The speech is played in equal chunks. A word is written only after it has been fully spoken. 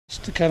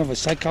It's kind of a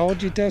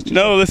psychology test?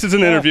 No, this is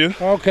an interview.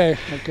 Okay.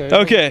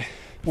 Okay,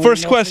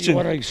 first question.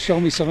 You want to show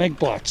me some ink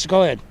blots?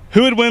 Go ahead.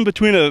 Who would win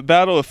between a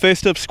battle of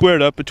faced up,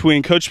 squared up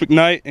between Coach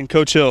McKnight and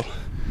Coach Hill?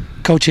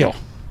 Coach Hill.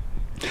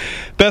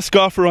 Best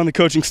golfer on the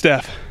coaching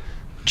staff?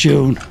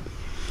 June.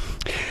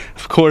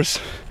 Of course.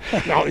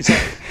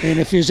 And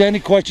if there's any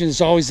question, it's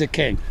always the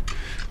king.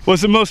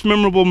 What's the most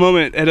memorable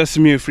moment at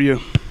SMU for you?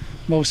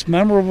 Most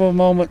memorable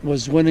moment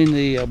was winning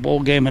the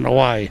bowl game in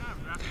Hawaii.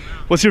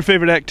 What's your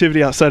favorite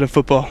activity outside of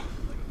football?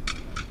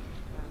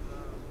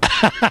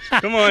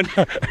 Come on.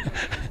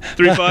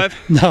 3-5?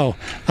 No.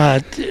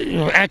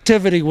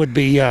 Activity would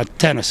be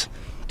tennis.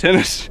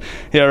 Tennis?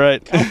 Yeah,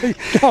 right.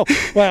 No.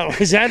 Well,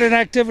 is that an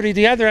activity?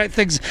 The other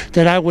things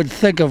that I would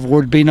think of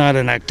would be not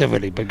an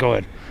activity, but go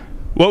ahead.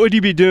 What would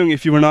you be doing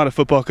if you were not a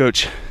football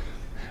coach?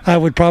 I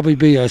would probably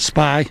be a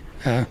spy,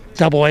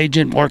 double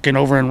agent working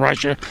over in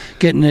Russia,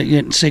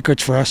 getting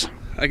secrets for us.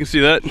 I can see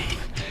that.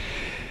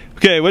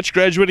 Okay, which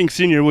graduating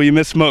senior will you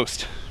miss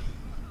most?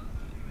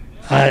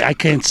 I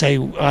can't say.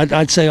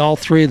 I'd say all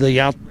three of the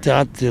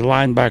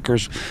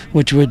linebackers,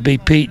 which would be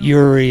Pete,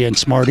 Uri, and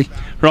Smarty.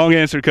 Wrong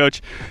answer,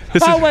 Coach.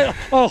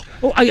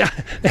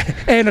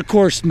 And of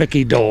course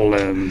Mickey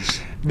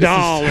Dollens.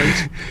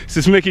 This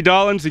is Mickey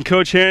Dollens and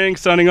Coach Haering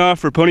signing off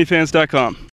for ponyfans.com.